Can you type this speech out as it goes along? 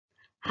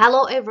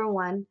Hello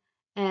everyone,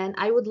 and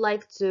I would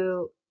like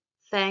to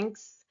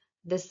thanks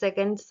the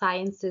Second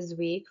Sciences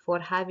Week for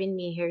having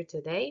me here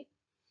today.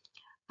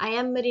 I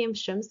am Myriam,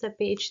 a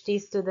PhD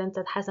student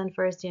at Hassan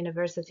First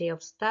University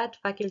of Stad,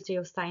 Faculty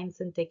of Science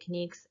and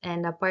Techniques,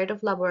 and a part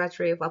of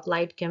Laboratory of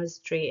Applied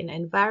Chemistry and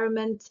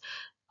Environment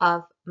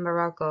of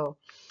Morocco.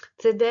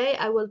 Today,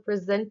 I will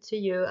present to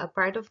you a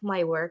part of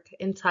my work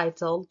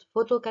entitled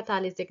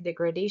Photocatalytic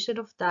Degradation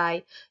of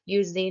Dye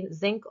using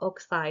zinc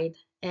oxide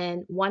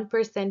and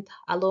 1%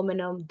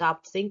 aluminum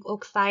doped zinc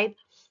oxide,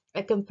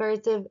 a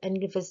comparative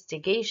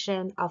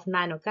investigation of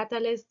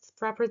nanocatalysts'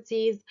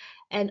 properties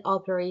and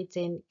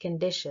operating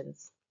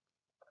conditions.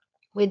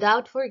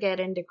 Without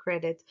forgetting the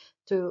credit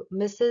to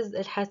Mrs.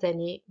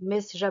 Al-HASSANI,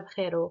 Ms.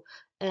 JABKHIRO,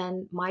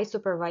 and my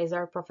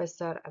supervisor,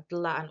 Professor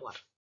Abdellah.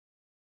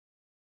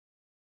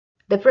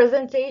 The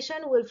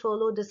presentation will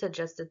follow the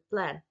suggested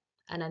plan: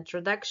 an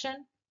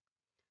introduction,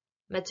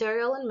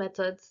 material and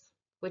methods,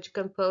 which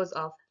compose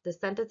of the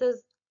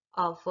synthesis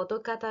of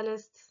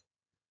photocatalysts,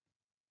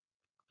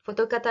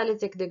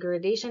 photocatalytic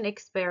degradation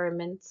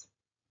experiments,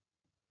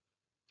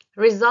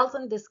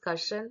 resultant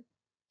discussion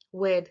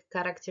with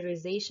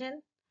characterization,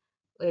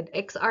 with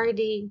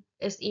XRD,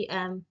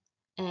 SEM,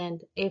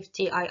 and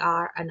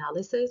FTIR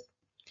analysis.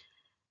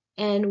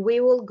 And we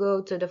will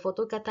go to the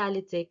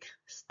photocatalytic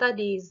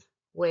studies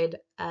with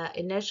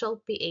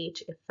initial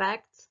pH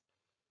effects,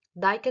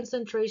 dye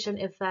concentration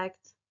effect,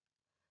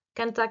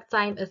 contact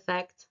time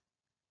effect,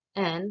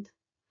 and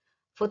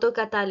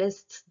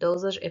photocatalyst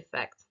dosage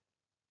effect.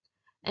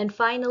 And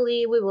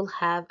finally, we will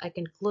have a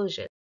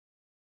conclusion.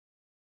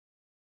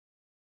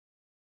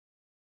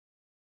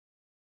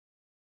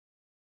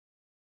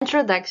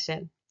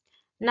 Introduction.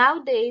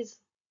 Nowadays,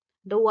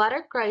 the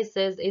water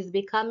crisis is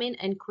becoming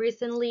an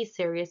increasingly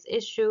serious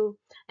issue,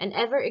 an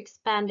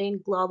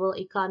ever-expanding global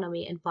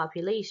economy and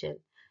population,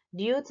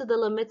 due to the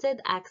limited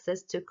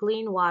access to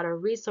clean water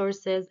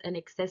resources and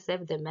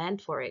excessive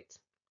demand for it.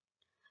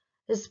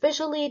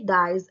 Especially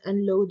dyes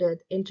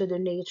unloaded into the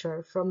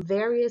nature from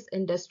various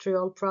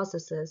industrial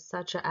processes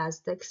such as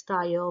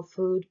textile,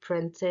 food,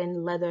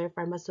 printing, leather,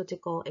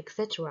 pharmaceutical,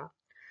 etc.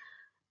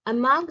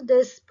 Among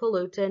this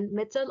pollutant,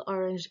 methyl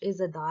orange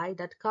is a dye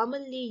that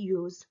commonly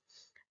used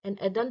and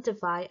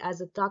identified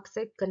as a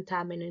toxic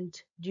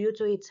contaminant due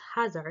to its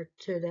hazard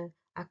to the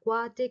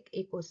aquatic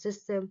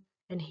ecosystem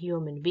and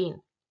human being.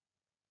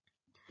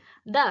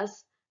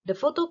 Thus, the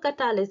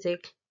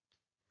photocatalytic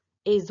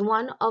is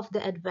one of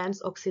the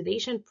advanced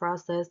oxidation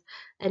process,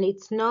 and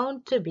it's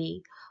known to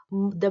be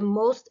the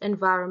most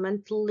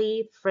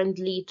environmentally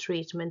friendly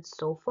treatment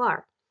so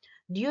far,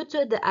 due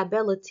to the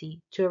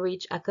ability to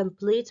reach a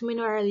complete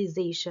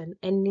mineralization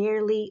and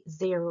nearly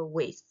zero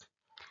waste.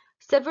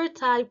 Several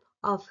types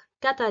of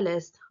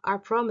catalysts are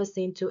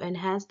promising to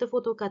enhance the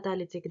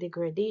photocatalytic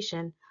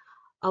degradation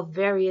of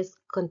various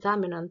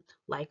contaminants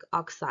like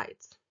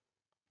oxides.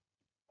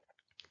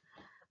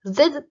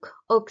 Zinc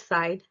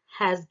oxide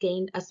has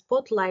gained a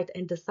spotlight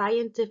in the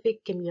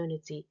scientific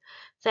community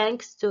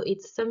thanks to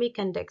its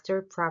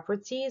semiconductor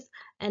properties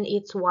and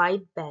its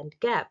wide band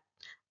gap,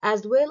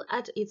 as well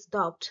as its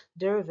doped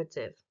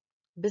derivative.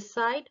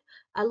 Besides,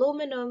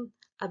 aluminum,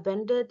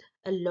 abundant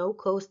a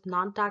low-cost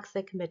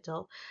non-toxic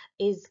metal,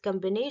 its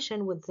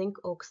combination with zinc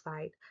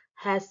oxide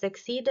has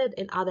succeeded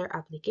in other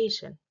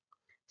applications.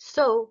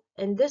 So,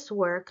 in this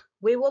work,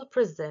 we will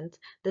present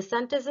the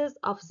synthesis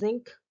of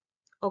zinc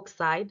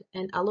oxide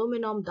and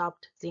aluminum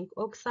doped zinc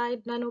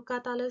oxide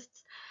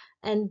nanocatalysts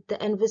and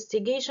the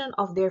investigation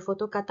of their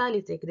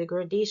photocatalytic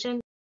degradation.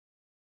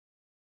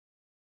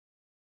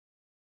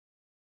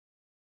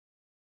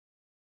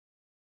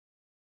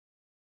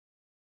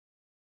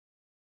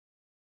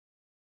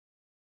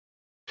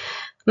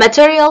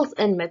 Materials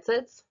and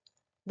methods.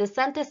 The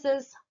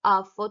synthesis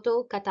of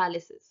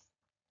photocatalysis.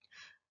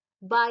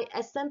 By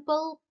a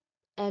simple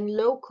and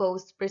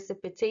low-cost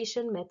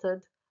precipitation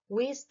method,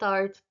 we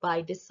start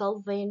by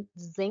dissolving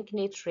zinc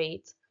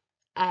nitrate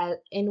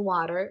in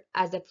water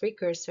as a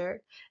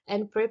precursor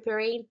and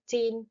preparing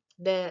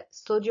the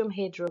sodium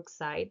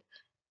hydroxide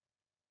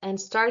and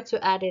start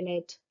to adding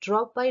it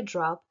drop by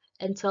drop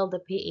until the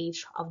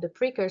pH of the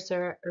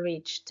precursor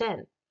reach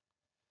 10.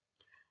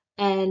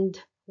 And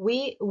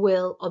we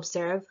will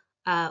observe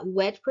a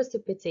wet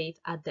precipitate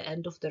at the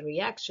end of the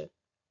reaction.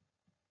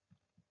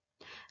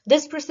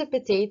 This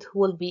precipitate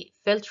will be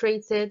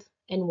filtrated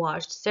and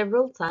washed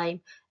several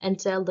times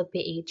until the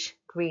pH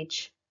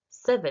reach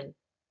 7.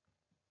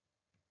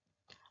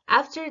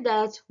 After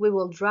that, we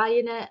will dry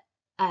it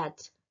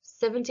at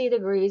 70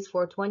 degrees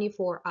for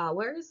 24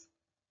 hours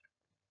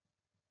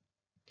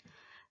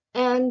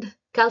and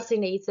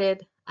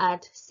calcinated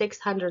at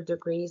 600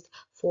 degrees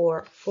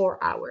for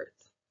 4 hours.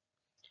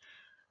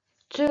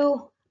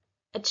 To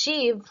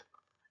achieve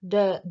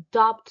the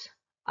doped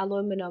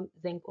aluminum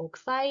zinc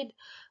oxide,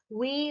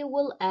 we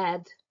will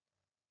add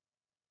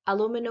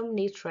aluminum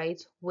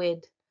nitrate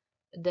with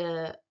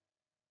the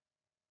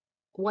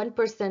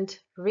 1%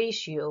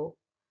 ratio,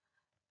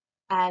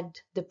 add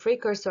the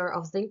precursor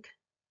of zinc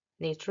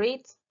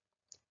nitrate,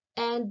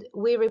 and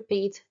we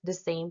repeat the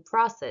same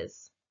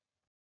process.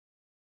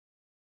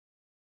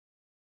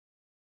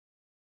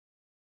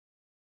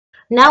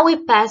 Now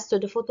we pass to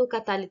the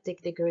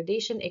photocatalytic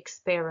degradation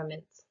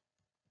experiment.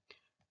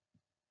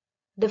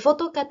 The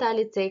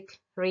photocatalytic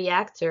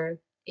reactor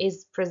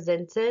is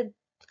presented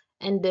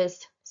in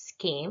this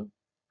scheme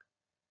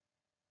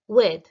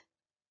with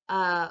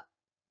a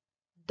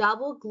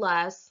double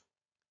glass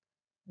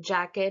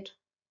jacket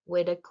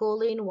with a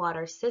cooling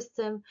water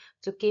system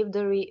to keep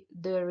the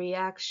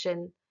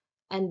reaction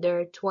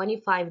under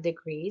 25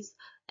 degrees,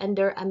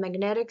 under a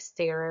magnetic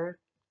stirrer,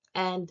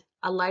 and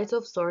a light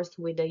of source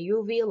with a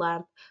UV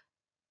lamp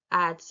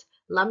at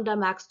lambda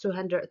max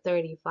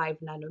 235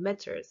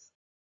 nanometers.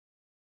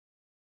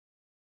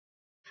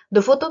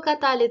 The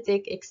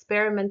photocatalytic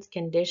experiment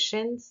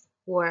conditions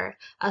were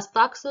a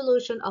stock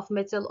solution of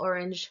methyl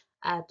orange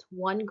at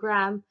 1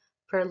 gram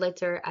per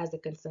liter as a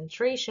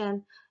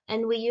concentration,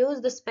 and we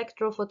used the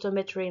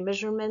spectrophotometry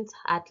measurement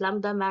at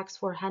lambda max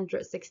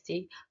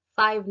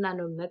 465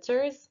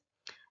 nanometers,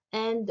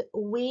 and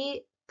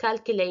we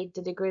calculate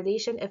the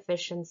degradation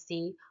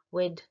efficiency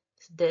with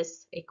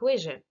this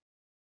equation.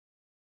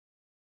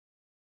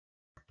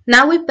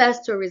 Now we pass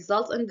to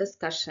results and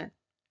discussion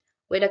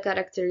with a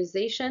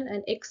characterization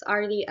and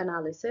XRD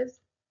analysis.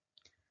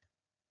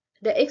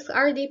 The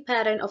XRD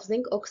pattern of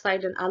zinc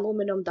oxide and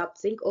aluminum doped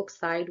zinc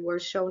oxide were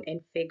shown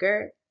in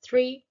Figure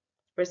 3,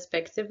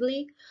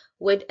 respectively,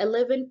 with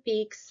 11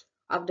 peaks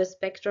of the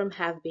spectrum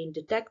have been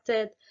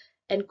detected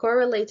and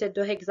correlated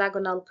to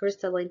hexagonal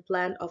crystalline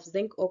plan of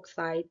zinc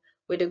oxide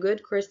with a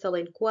good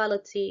crystalline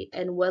quality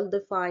and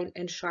well-defined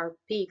and sharp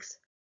peaks.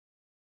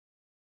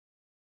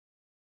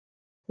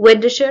 With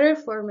the Scherer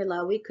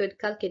formula, we could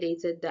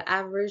calculate the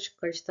average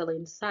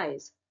crystalline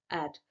size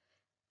at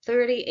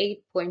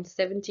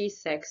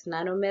 38.76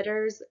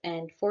 nanometers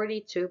and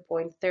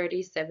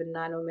 42.37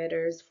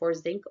 nanometers for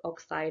zinc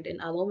oxide and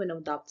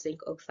aluminum doped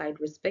zinc oxide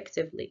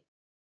respectively.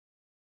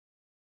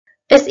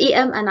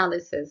 SEM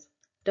analysis.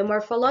 The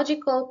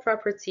morphological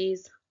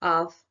properties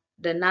of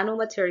the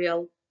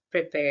nanomaterial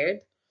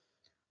prepared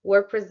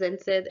were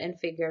presented in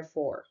Figure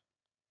 4.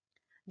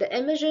 The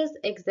images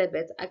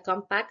exhibit a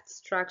compact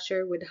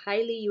structure with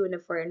highly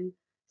uniform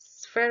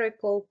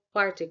spherical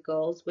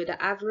particles with an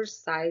average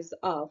size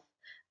of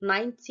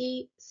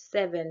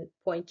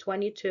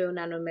 97.22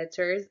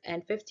 nanometers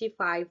and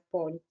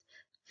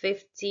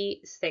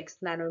 55.56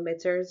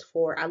 nanometers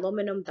for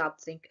aluminum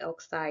doped zinc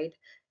oxide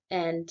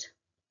and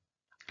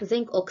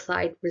zinc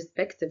oxide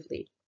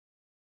respectively.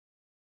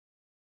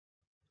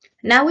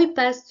 Now we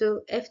pass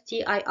to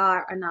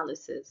FTIR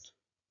analysis.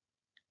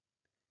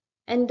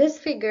 In this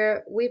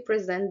figure, we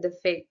present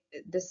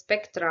the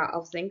spectra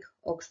of zinc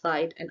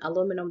oxide and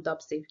aluminum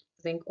doped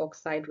zinc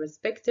oxide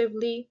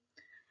respectively.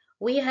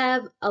 We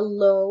have a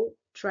low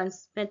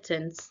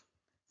transmittance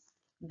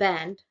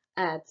band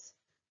at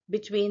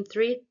between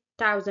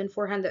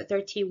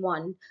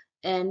 3,431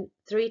 and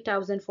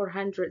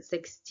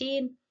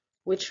 3,416,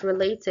 which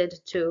related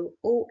to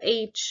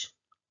OH,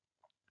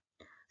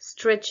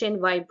 stretching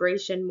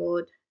vibration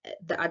mode,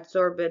 the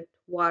adsorbed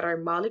water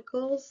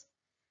molecules.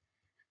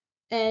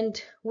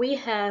 And we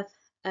have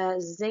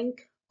a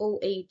zinc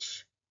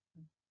OH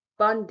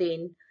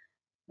bonding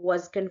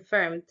was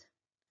confirmed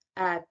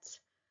at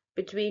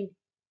between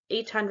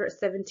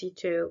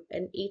 872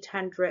 and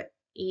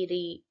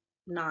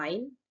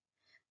 889.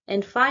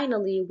 And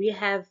finally, we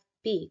have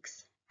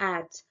peaks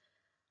at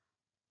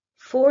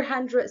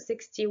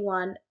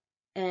 461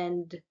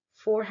 and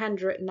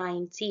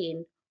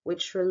 419,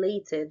 which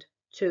related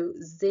to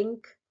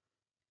zinc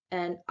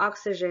and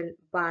oxygen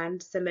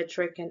bond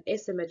symmetric and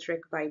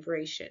asymmetric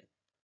vibration.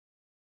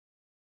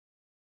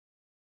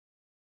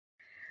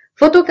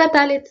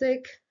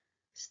 Photocatalytic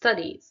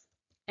studies,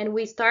 and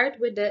we start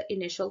with the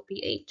initial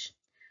pH.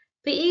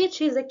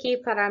 pH is a key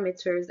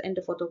parameter in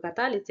the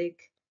photocatalytic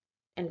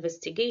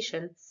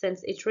investigation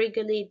since it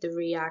regulates the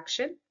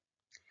reaction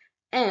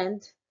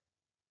and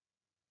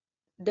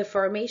the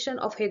formation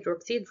of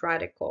hydroxide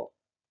radical.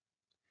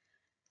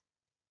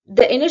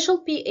 The initial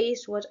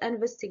pH was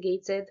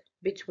investigated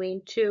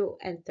between 2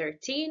 and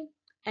 13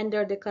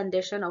 under the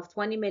condition of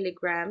 20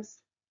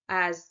 milligrams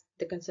as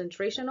the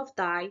concentration of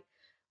dye,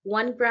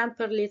 1 gram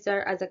per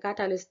liter as a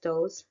catalyst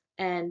dose,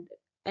 and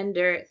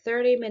under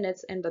 30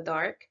 minutes in the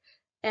dark,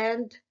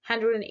 and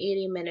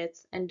 180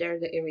 minutes under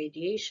the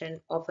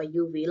irradiation of a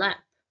UV lamp.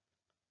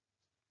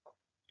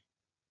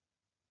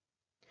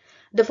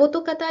 The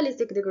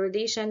photocatalytic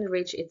degradation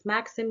reached its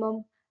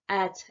maximum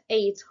at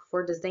 8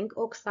 for the zinc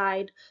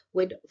oxide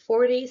with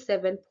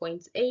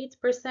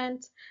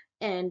 47.8%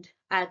 and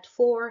at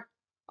 4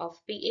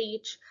 of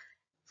pH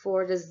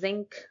for the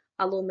zinc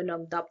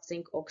aluminum doped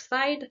zinc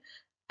oxide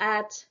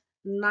at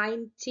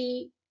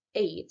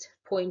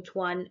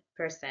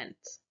 98.1%.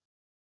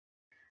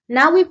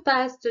 Now we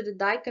pass to the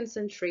dye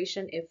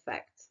concentration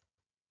effect.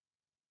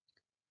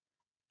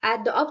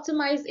 At the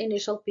optimized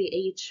initial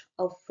pH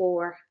of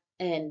 4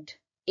 and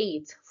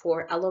 8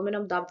 for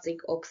aluminum doped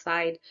zinc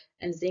oxide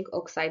and zinc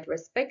oxide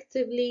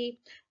respectively,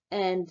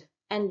 and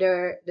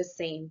under the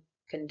same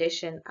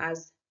condition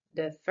as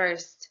the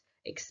first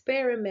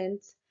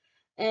experiment,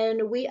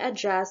 and we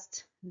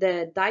adjust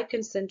the dye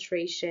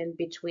concentration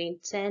between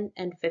 10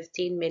 and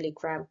 15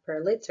 milligram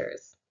per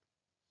liters.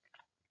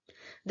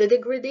 The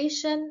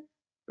degradation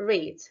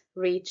rate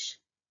reached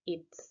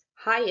its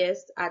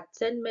highest at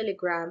 10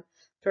 milligram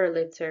per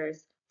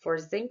liters for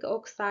zinc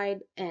oxide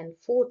and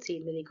 40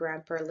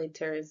 milligram per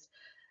liters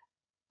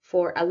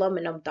for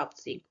aluminum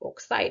doped zinc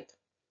oxide.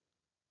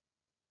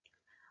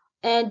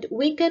 And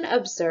we can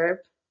observe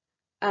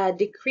a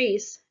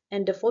decrease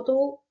in the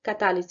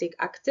photocatalytic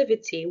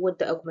activity with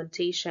the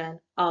augmentation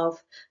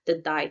of the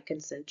dye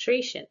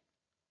concentration.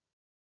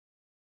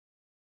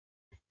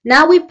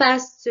 Now we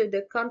pass to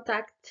the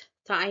contact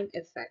time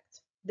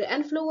effect. The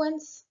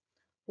influence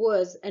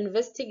was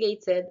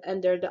investigated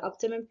under the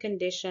optimum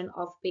condition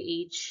of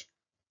pH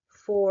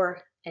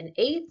 4 and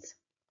 8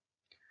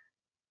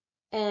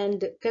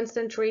 and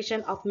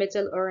concentration of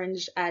methyl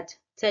orange at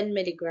 10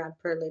 milligram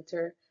per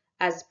liter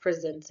as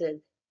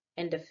presented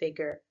in the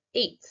figure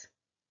 8.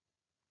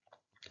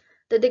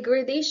 The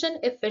degradation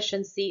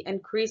efficiency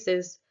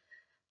increases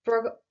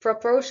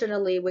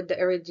proportionally with the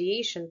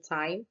irradiation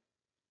time,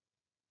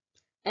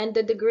 and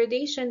the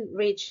degradation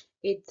reached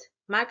its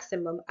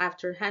maximum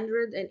after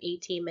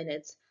 180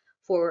 minutes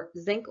for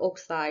zinc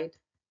oxide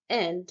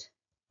and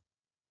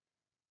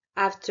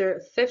after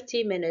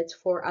 50 minutes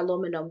for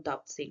aluminum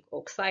doped zinc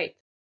oxide.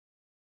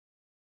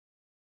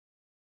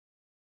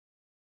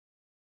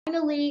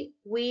 Finally,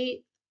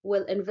 we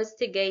will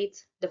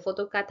investigate the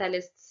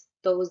photocatalysts'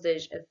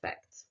 dosage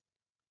effects.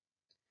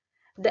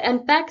 The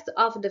impact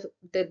of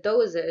the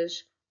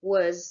dosage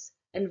was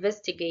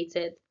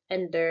investigated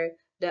under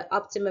the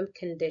optimum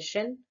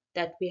condition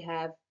that we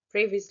have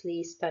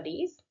previously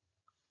studied,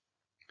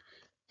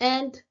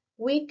 and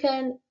we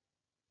can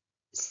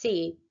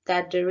see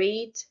that the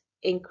rate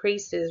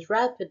increases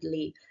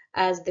rapidly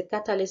as the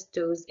catalyst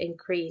dose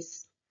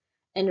increase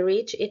and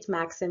reach its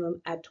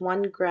maximum at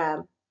 1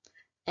 gram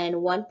and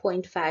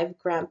 1.5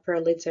 gram per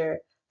liter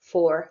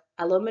for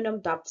aluminum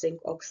doped zinc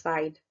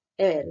oxide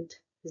and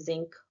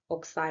zinc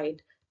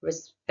oxide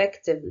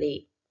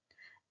respectively,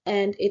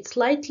 and it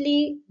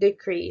slightly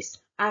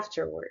decreased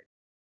afterward.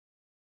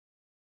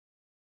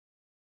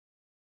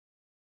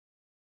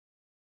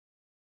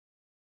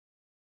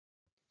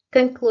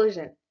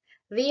 Conclusion.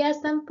 Via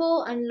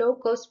simple and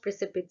low-cost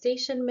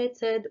precipitation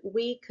method,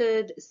 we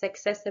could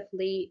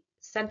successfully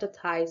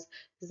synthesize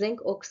zinc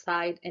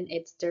oxide and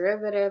its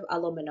derivative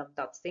aluminum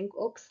doped zinc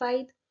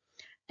oxide,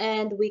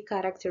 and we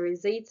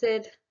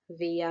characterized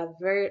via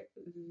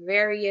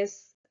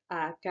various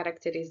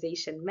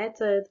characterization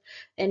method,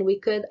 and we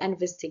could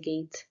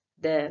investigate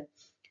the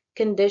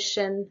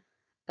condition,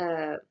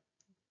 the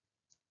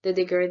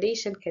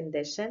degradation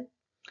condition.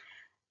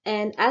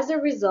 And as a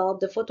result,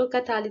 the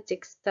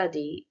photocatalytic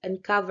study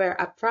uncovered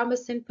a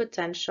promising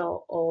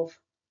potential of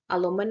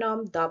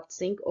aluminum doped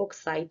zinc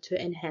oxide to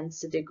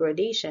enhance the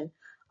degradation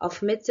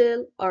of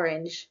methyl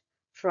orange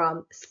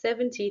from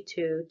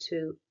 72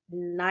 to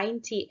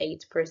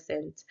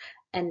 98%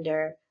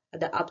 under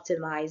the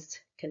optimized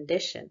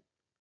condition.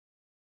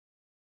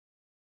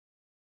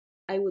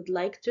 I would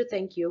like to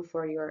thank you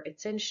for your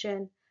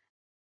attention.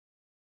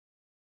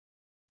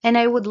 And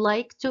I would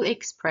like to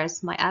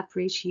express my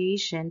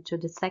appreciation to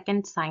the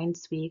Second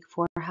Science Week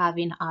for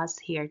having us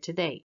here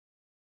today.